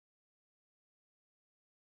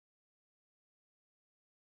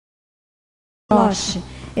Loche,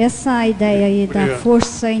 essa ideia aí da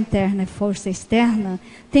força interna e força externa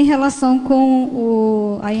tem relação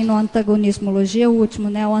com aí no antagonismologia, o último,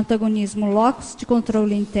 né, o antagonismo locus de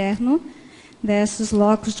controle interno versus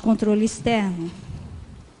locus de controle externo.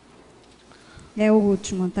 É o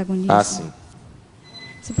último antagonismo. Ah, sim.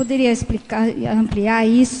 Você poderia explicar, ampliar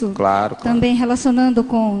isso? Claro. Também relacionando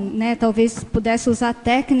com, né, talvez pudesse usar a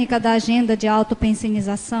técnica da agenda de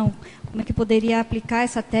autopensenização. Como é que poderia aplicar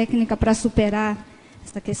essa técnica para superar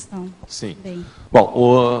essa questão? Sim. Bem.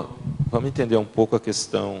 Bom, vamos entender um pouco a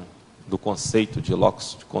questão do conceito de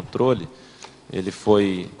locus de controle. Ele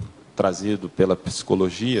foi trazido pela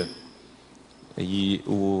psicologia e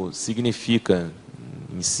significa,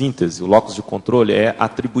 em síntese, o locus de controle é a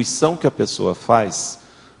atribuição que a pessoa faz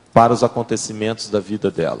para os acontecimentos da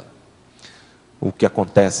vida dela, o que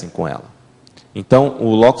acontecem com ela. Então,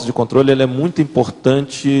 o locus de controle ele é muito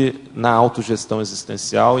importante na autogestão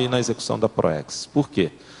existencial e na execução da ProEx. Por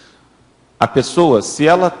quê? A pessoa, se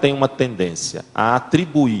ela tem uma tendência a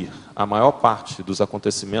atribuir a maior parte dos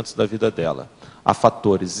acontecimentos da vida dela a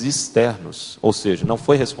fatores externos, ou seja, não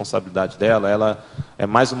foi responsabilidade dela, ela é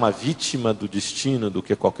mais uma vítima do destino do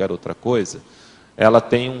que qualquer outra coisa, ela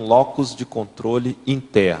tem um locus de controle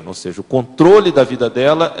interno, ou seja, o controle da vida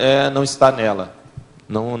dela não está nela,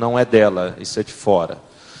 não é dela, isso é de fora.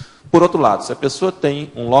 Por outro lado, se a pessoa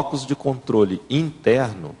tem um locus de controle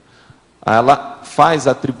interno, ela faz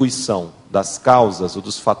a atribuição das causas ou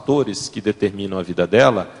dos fatores que determinam a vida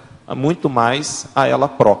dela muito mais a ela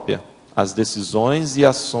própria, as decisões e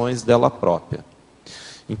ações dela própria.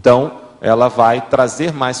 Então, ela vai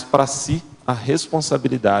trazer mais para si a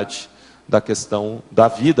responsabilidade da questão da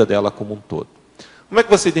vida dela como um todo. Como é que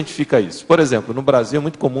você identifica isso? Por exemplo, no Brasil é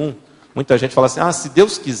muito comum, muita gente fala assim, se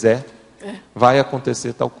Deus quiser, vai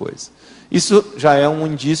acontecer tal coisa. Isso já é um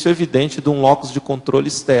indício evidente de um locus de controle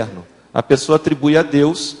externo. A pessoa atribui a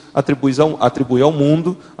Deus, atribui ao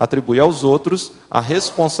mundo, atribui aos outros a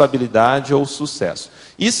responsabilidade ou o sucesso.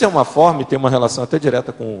 Isso é uma forma, e tem uma relação até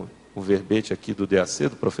direta com o verbete aqui do DAC,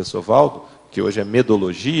 do professor Valdo, que hoje é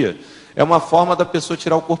medologia, é uma forma da pessoa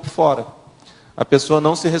tirar o corpo fora. A pessoa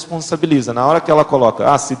não se responsabiliza. Na hora que ela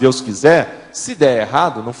coloca, se Deus quiser, se der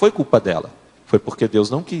errado, não foi culpa dela. Foi porque Deus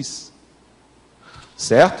não quis.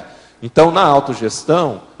 Certo? Então, na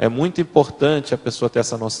autogestão, é muito importante a pessoa ter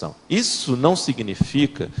essa noção. Isso não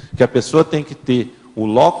significa que a pessoa tem que ter o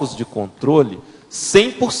locus de controle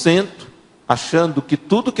 100%, achando que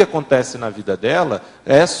tudo que acontece na vida dela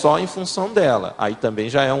é só em função dela. Aí também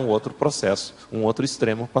já é um outro processo, um outro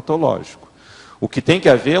extremo patológico. O que tem que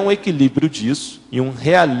haver é um equilíbrio disso e um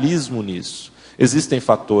realismo nisso. Existem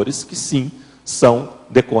fatores que, sim, são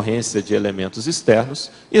decorrência de elementos externos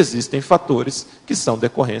e existem fatores que são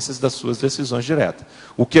decorrências das suas decisões diretas.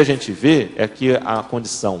 O que a gente vê é que a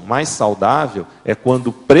condição mais saudável é quando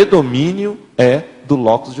o predomínio é do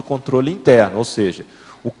locus de controle interno, ou seja,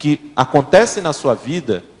 o que acontece na sua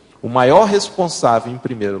vida, o maior responsável em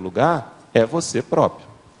primeiro lugar é você próprio.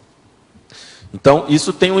 Então,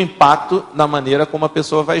 isso tem um impacto na maneira como a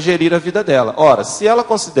pessoa vai gerir a vida dela. Ora, se ela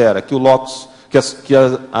considera que o locus,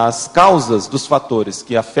 as causas dos fatores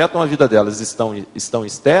que afetam a vida delas estão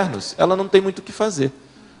externos, ela não tem muito o que fazer.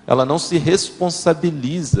 Ela não se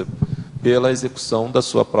responsabiliza pela execução da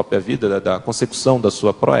sua própria vida, da consecução da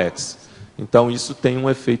sua ProEx. Então, isso tem um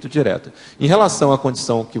efeito direto. Em relação à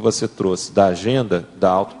condição que você trouxe da agenda da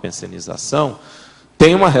autopensenização,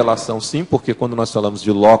 tem uma relação sim, porque quando nós falamos de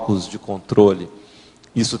locus de controle,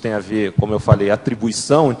 isso tem a ver, como eu falei,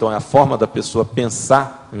 atribuição, então é a forma da pessoa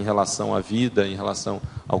pensar em relação à vida, em relação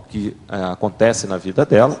ao que acontece na vida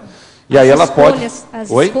dela. E aí ela pode... As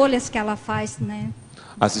escolhas que ela faz, né?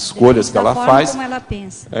 As escolhas que ela faz... como ela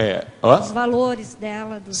pensa. Os valores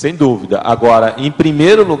dela. Sem dúvida. Agora, em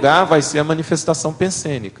primeiro lugar, vai ser a manifestação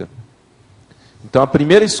pensênica. Então, a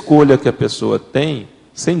primeira escolha que a pessoa tem,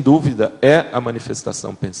 sem dúvida, é a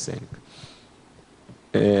manifestação pensênica.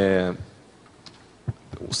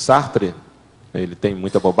 O Sartre, ele tem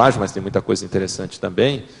muita bobagem, mas tem muita coisa interessante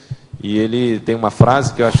também, e ele tem uma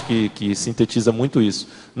frase que eu acho que sintetiza muito isso.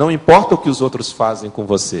 Não importa o que os outros fazem com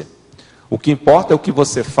você, o que importa é o que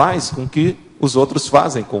você faz com o que os outros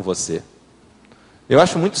fazem com você. Eu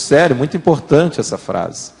acho muito sério, muito importante essa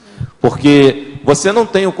frase, porque você não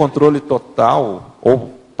tem o controle total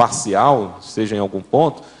ou parcial, seja em algum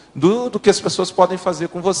ponto, do que as pessoas podem fazer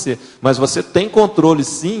com você, mas você tem controle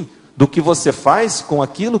sim do que você faz com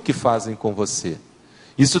aquilo que fazem com você.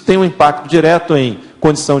 Isso tem um impacto direto em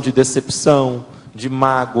condição de decepção, de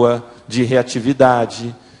mágoa, de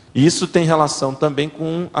reatividade. E isso tem relação também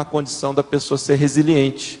com a condição da pessoa ser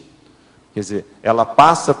resiliente. Quer dizer, ela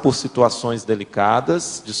passa por situações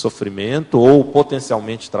delicadas, de sofrimento ou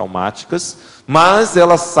potencialmente traumáticas, mas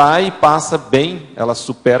ela sai e passa bem, ela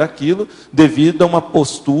supera aquilo devido a uma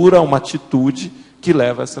postura, uma atitude que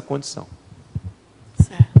leva a essa condição.